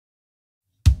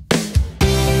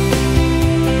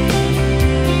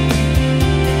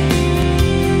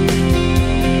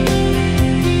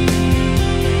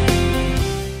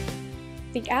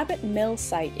Abbot Mill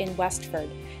site in Westford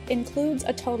includes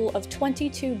a total of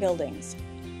 22 buildings,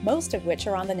 most of which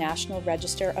are on the National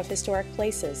Register of Historic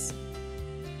Places.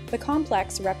 The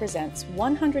complex represents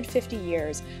 150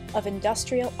 years of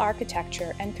industrial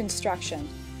architecture and construction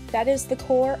that is the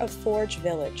core of Forge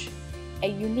Village, a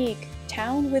unique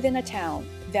town within a town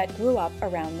that grew up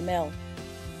around the mill.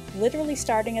 Literally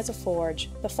starting as a forge,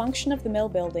 the function of the mill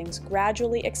buildings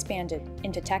gradually expanded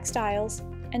into textiles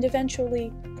and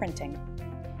eventually printing.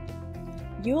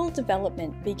 Ewell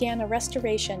Development began a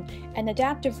restoration and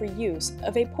adaptive reuse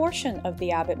of a portion of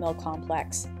the Abbot Mill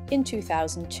complex in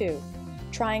 2002,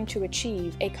 trying to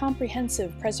achieve a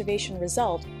comprehensive preservation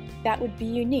result that would be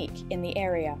unique in the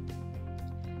area.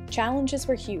 Challenges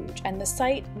were huge, and the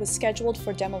site was scheduled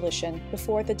for demolition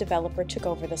before the developer took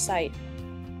over the site.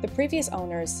 The previous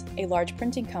owners, a large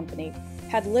printing company,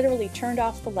 had literally turned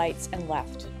off the lights and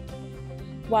left.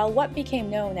 While what became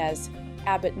known as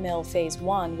Abbot Mill Phase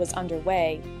 1 was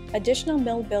underway, additional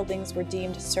mill buildings were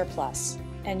deemed surplus,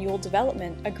 and Ewell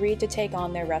Development agreed to take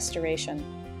on their restoration.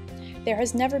 There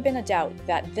has never been a doubt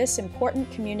that this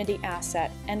important community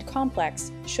asset and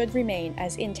complex should remain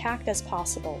as intact as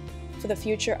possible for the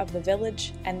future of the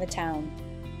village and the town.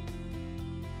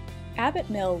 Abbot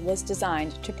Mill was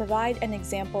designed to provide an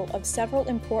example of several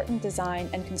important design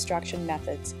and construction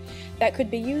methods that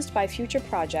could be used by future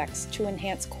projects to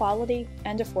enhance quality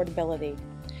and affordability.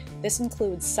 This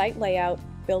includes site layout,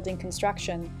 building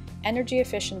construction, energy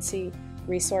efficiency,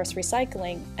 resource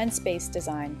recycling, and space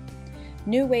design.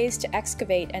 New ways to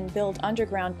excavate and build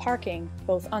underground parking,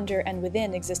 both under and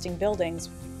within existing buildings,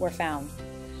 were found,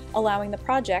 allowing the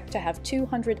project to have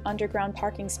 200 underground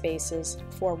parking spaces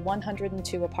for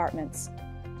 102 apartments.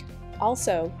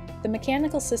 Also, the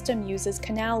mechanical system uses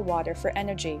canal water for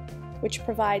energy, which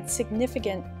provides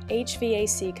significant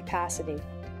HVAC capacity.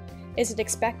 It is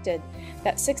expected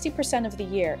that 60% of the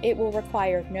year it will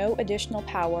require no additional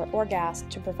power or gas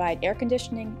to provide air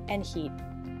conditioning and heat.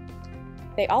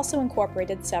 They also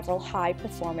incorporated several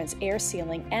high-performance air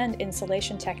sealing and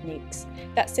insulation techniques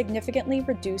that significantly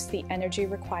reduce the energy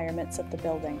requirements of the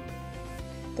building.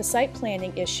 The site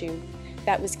planning issue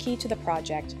that was key to the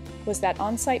project was that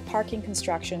on-site parking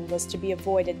construction was to be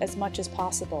avoided as much as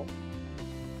possible.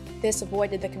 This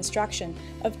avoided the construction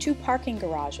of 2 parking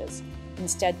garages,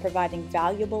 instead providing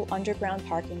valuable underground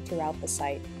parking throughout the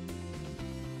site.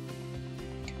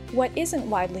 What isn't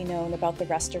widely known about the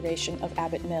restoration of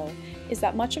Abbot Mill is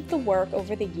that much of the work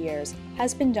over the years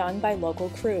has been done by local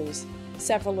crews,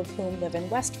 several of whom live in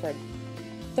Westford.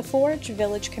 The Forge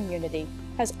Village community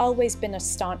has always been a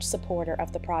staunch supporter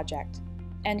of the project,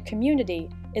 and community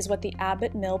is what the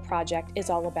Abbot Mill project is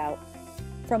all about.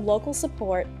 From local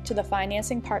support to the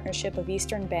financing partnership of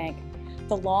Eastern Bank,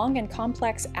 the long and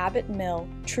complex Abbot Mill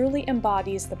truly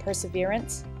embodies the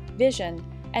perseverance, vision,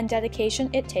 and dedication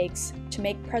it takes to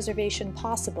make preservation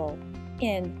possible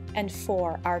in and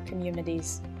for our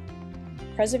communities.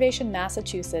 Preservation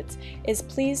Massachusetts is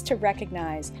pleased to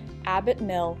recognize Abbot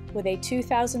Mill with a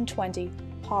 2020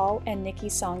 Paul and Niki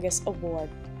Tsongas Award.